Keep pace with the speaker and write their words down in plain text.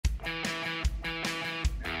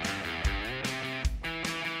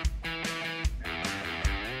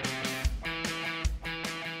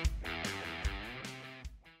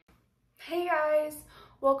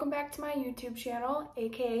Welcome back to my YouTube channel,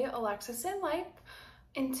 aka Alexis in Life.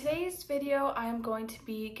 In today's video, I am going to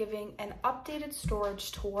be giving an updated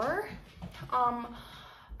storage tour.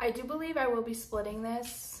 I do believe I will be splitting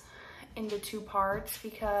this into two parts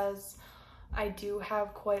because I do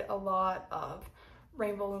have quite a lot of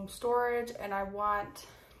Rainbow Loom storage and I want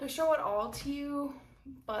to show it all to you,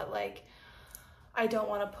 but like I don't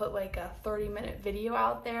want to put like a 30-minute video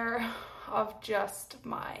out there of just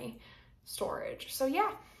my storage. So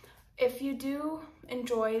yeah, if you do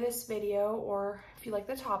enjoy this video or if you like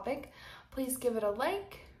the topic, please give it a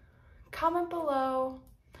like, comment below,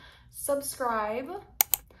 subscribe,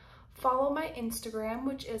 follow my Instagram,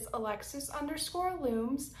 which is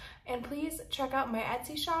Alexis_Looms, and please check out my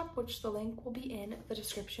Etsy shop, which the link will be in the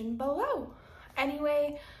description below.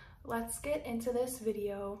 Anyway, let's get into this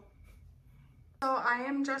video. So I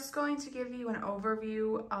am just going to give you an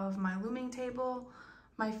overview of my looming table.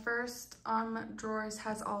 My first drawers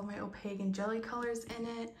has all of my opaque and jelly colors in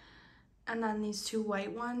it, and then these two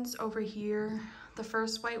white ones over here. The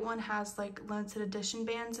first white one has like limited edition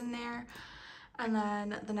bands in there, and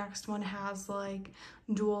then the next one has like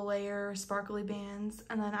dual layer sparkly bands,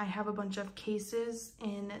 and then I have a bunch of cases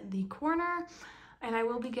in the corner, and I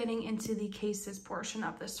will be getting into the cases portion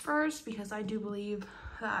of this first because I do believe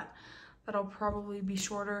that that'll probably be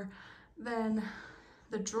shorter than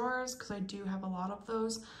the drawers because I do have a lot of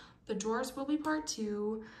those. The drawers will be part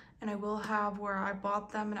 2, and I will have where I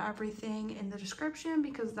bought them and everything in the description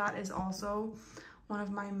because that is also one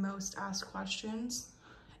of my most asked questions,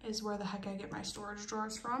 is where the heck I get my storage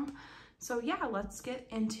drawers from. So yeah, let's get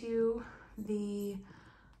into the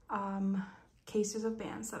cases of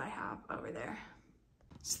bands that I have over there.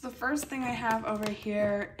 So the first thing I have over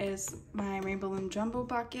here is my Rainbow Loom jumbo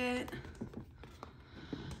bucket.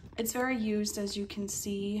 It's very used, as you can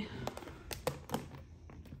see.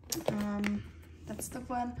 That's the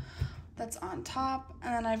one that's on top.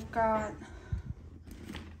 And then I've got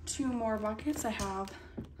 2 more buckets. I have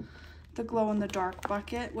the glow in the dark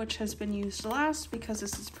bucket, which has been used last because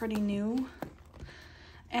this is pretty new.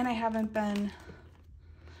 And I haven't been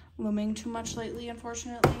looming too much lately,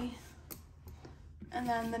 unfortunately. And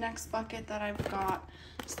then the next bucket that I've got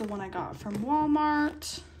is the one I got from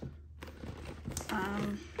Walmart.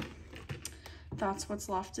 That's what's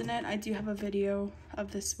left in it. I do have a video of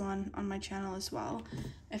this one on my channel as well,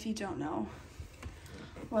 if you don't know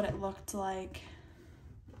what it looked like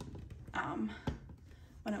when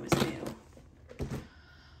it was new.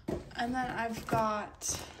 And then I've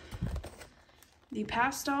got the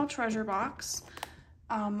pastel treasure box.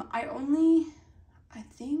 I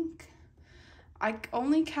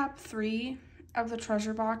only kept 3 of the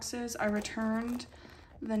treasure boxes. I returned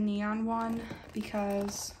the neon one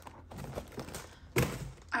because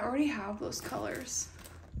I already have those colors.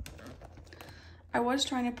 I was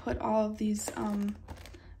trying to put all of these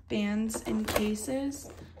bands in cases,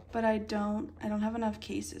 but I don't have enough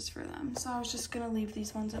cases for them. So I was just gonna leave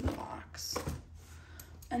these ones in the box.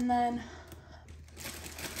 And then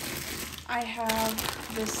I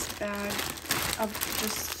have this bag of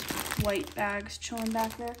just white bags chilling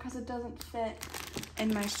back there because it doesn't fit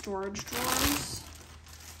in my storage drawers.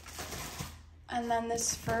 And then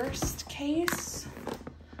this first case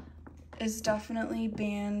is definitely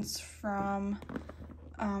bands from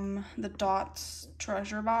the Dots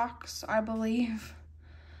treasure box, I believe.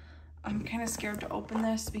 I'm kind of scared to open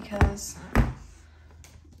this because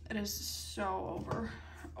it is so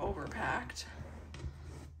overpacked.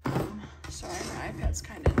 Sorry, my iPad's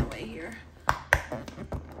kind of in the way here.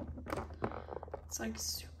 It's like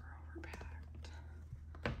super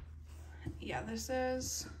overpacked. Yeah, this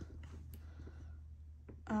is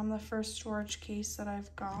the first storage case that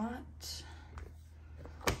I've got.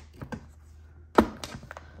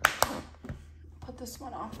 Put this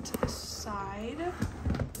one off to the side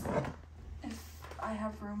if I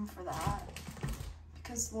have room for that,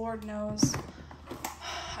 because Lord knows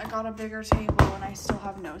I got a bigger table and I still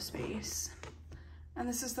have no space. And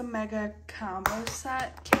this is the mega combo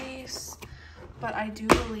set case, but I do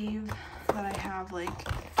believe that I have like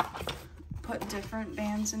put different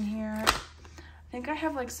bands in here. I think I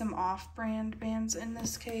have like some off-brand bands in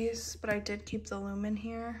this case, but I did keep the Loom in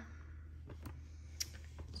here.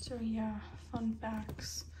 So yeah, fun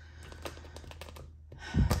facts.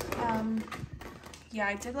 Yeah,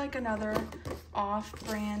 I did like another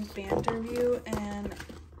off-brand band review, and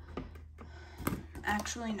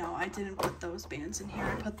actually no, I didn't put those bands in here.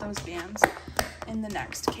 I put those bands in the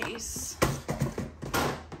next case.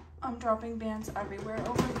 I'm dropping bands everywhere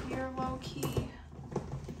over here, low-key.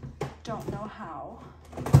 Don't know how.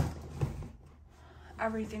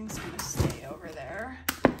 Everything's gonna stay over there.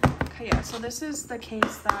 Okay, yeah, so this is the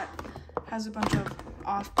case that has a bunch of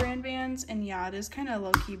off-brand bands, and yeah, it is kind of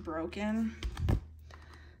low-key broken.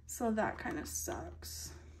 So that kind of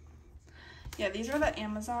sucks. Yeah, these are the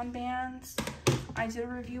Amazon bands I did a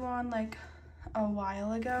review on like a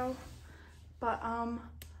while ago, but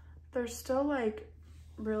they're still like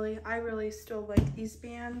I really still like these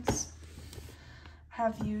bands.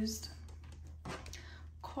 Have used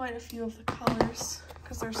quite a few of the colors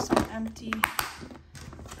because there's some empty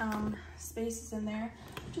spaces in there.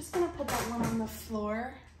 I'm just gonna put that one on the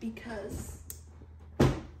floor because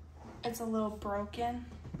it's a little broken.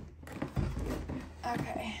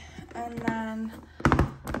 Okay, and then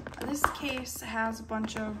this case has a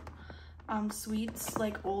bunch of sweets,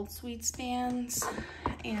 like old sweets bands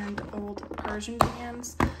and old Persian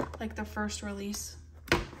bands, like the first release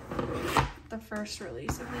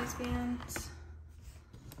of these bands.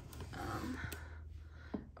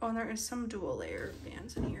 Oh, and there is some dual layer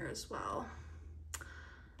bands in here as well.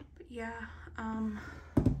 But yeah,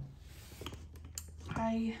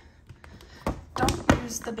 I don't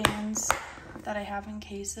use the bands that I have in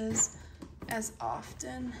cases as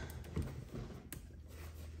often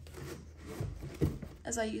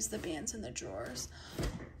as I use the bands in the drawers.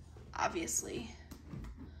 Obviously,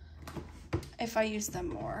 if I use them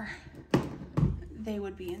more, they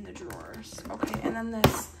would be in the drawers. Okay, and then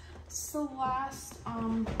this is the last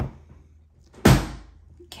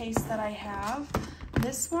case that I have.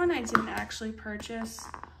 This one I didn't actually purchase.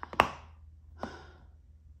 I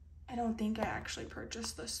don't think I actually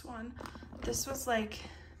purchased this one. This was like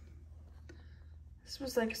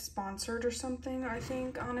sponsored or something, I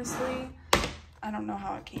think, honestly. I don't know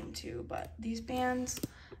how it came to, but these bands,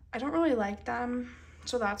 I don't really like them.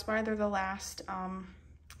 So that's why they're the last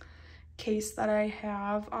case that I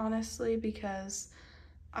have, honestly, because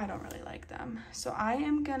I don't really like them. So I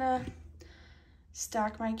am gonna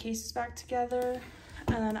stack my cases back together,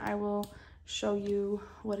 and then I will show you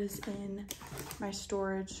what is in my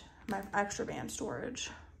storage, my extra band storage.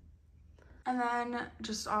 And then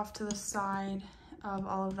just off to the side of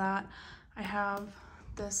all of that, I have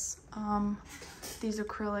this these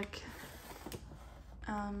acrylic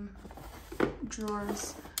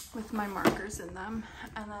drawers with my markers in them,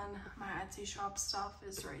 and then my Etsy shop stuff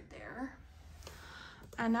is right there.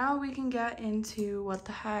 And now we can get into what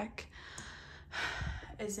the heck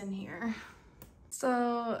is in here.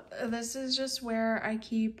 So this is just where I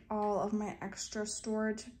keep all of my extra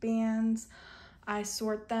storage bands. I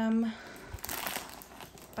sort them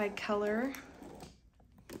by color.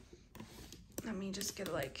 Let me just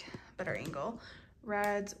get like a better angle.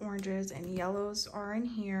 Reds, oranges, and yellows are in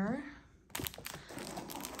here.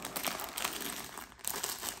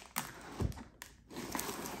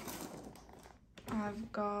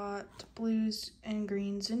 I've got blues and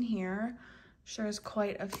greens in here. There's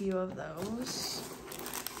quite a few of those.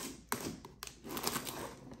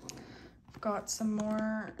 I've got some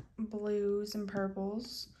more blues and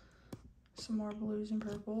purples. Some more blues and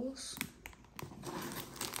purples.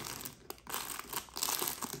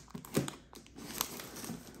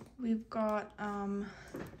 We've got,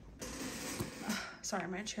 sorry,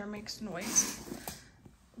 my chair makes noise.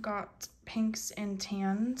 Got pinks and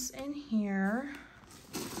tans in here.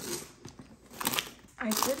 I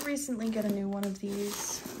did recently get a new one of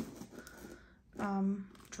these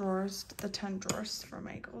drawers, the 10 drawers from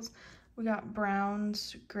Michaels. We got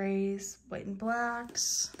browns, grays, white and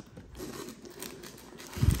blacks.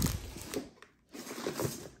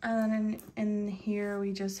 And then in here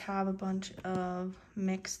we just have a bunch of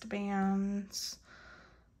mixed bands,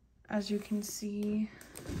 as you can see.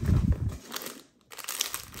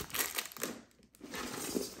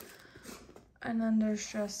 And then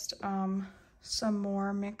there's just some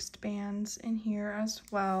more mixed bands in here as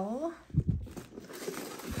well.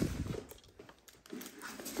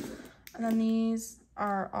 And then these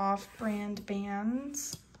are off-brand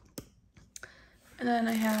bands. And then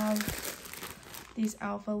I have these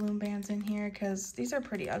Alpha Loom bands in here because these are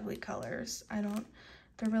pretty ugly colors.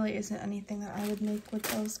 There really isn't anything that I would make with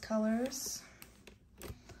those colors.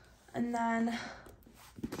 And then,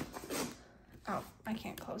 oh, I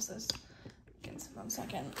can't close this. Give me 1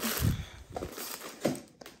 second.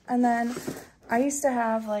 And then I used to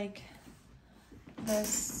have like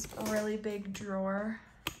this really big drawer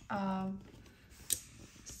of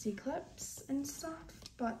C-clips and stuff,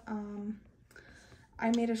 but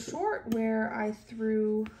I made a short where I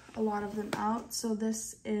threw a lot of them out, so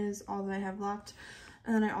this is all that I have left.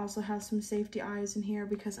 And then I also have some safety eyes in here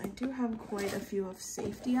because I do have quite a few of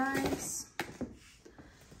safety eyes.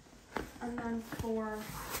 And then for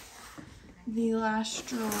the last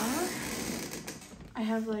drawer, I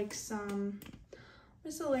have like some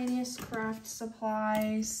miscellaneous craft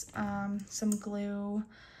supplies, some glue,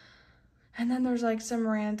 and then there's like some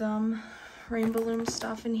random rainbow loom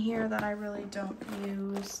stuff in here that I really don't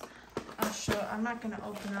use. I'm not gonna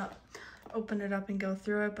open it up and go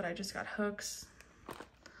through it, but I just got hooks,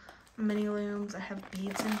 mini looms. I have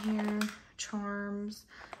beads in here, charms,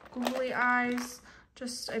 googly eyes,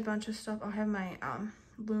 just a bunch of stuff. I'll have my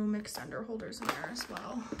loom extender holders in there as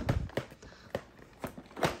well.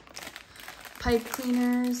 Pipe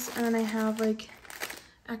cleaners, and then I have like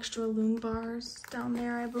extra loom bars down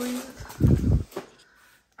there, I believe.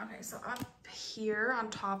 Okay, so up here on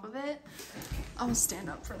top of it, I'll stand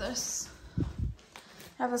up for this.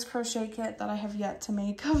 I have this crochet kit that I have yet to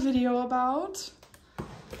make a video about.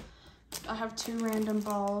 I have 2 random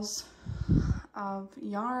balls of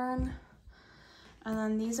yarn, and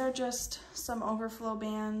then these are just some overflow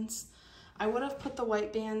bands. I would have put the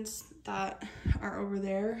white bands that are over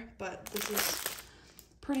there, but this is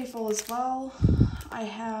pretty full as well. I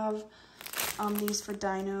have these for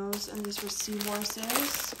dinos and these for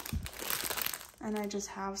seahorses, and I just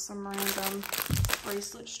have some random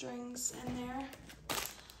bracelet strings in there.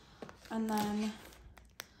 And then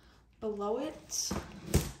below it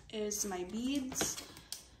is my beads.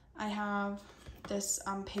 I have this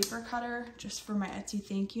paper cutter just for my Etsy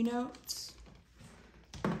thank you notes.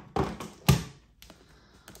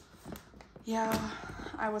 Yeah,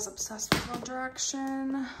 I was obsessed with One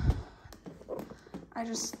Direction. I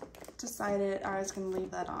just decided I was gonna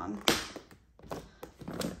leave that on.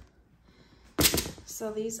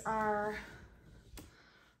 So these are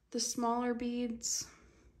the smaller beads,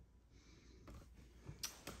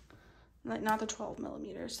 like not the 12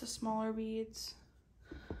 millimeters, the smaller beads.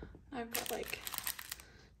 I've got like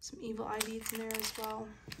some evil eye beads in there as well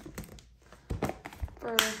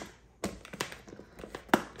for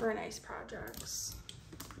nice projects.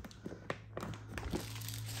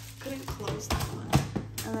 Couldn't close that one.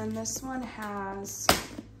 And then this one has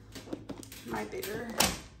my bigger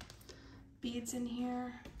beads in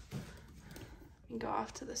here. And go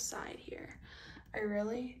off to the side here. I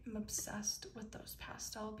really am obsessed with those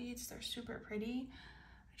pastel beads. They're super pretty.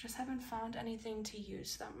 I just haven't found anything to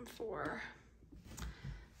use them for.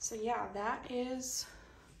 So yeah, that is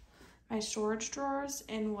my storage drawers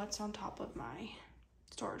and what's on top of my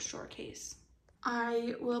storage drawer case.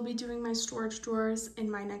 I will be doing my storage drawers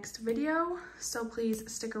in my next video, so please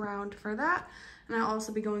stick around for that. And I'll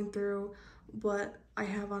also be going through what I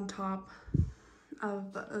have on top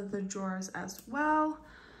of the drawers as well.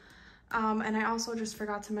 And I also just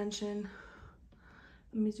forgot to mention,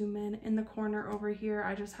 let me zoom in the corner over here,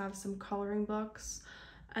 I just have some coloring books,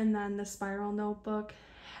 and then the spiral notebook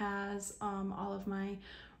has all of my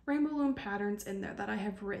rainbow loom patterns in there that I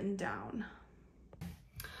have written down.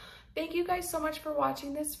 Thank you guys so much for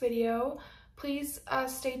watching this video. Please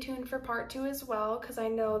stay tuned for part 2 as well, because I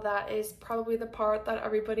know that is probably the part that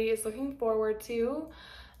everybody is looking forward to.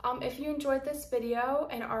 If you enjoyed this video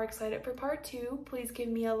and are excited for part 2, please give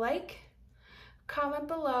me a like, comment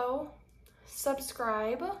below,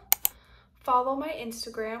 subscribe, follow my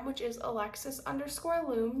Instagram, which is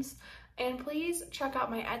Alexis_Looms, and please check out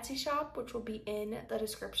my Etsy shop, which will be in the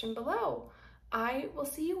description below. I will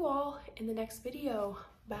see you all in the next video.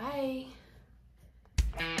 Bye.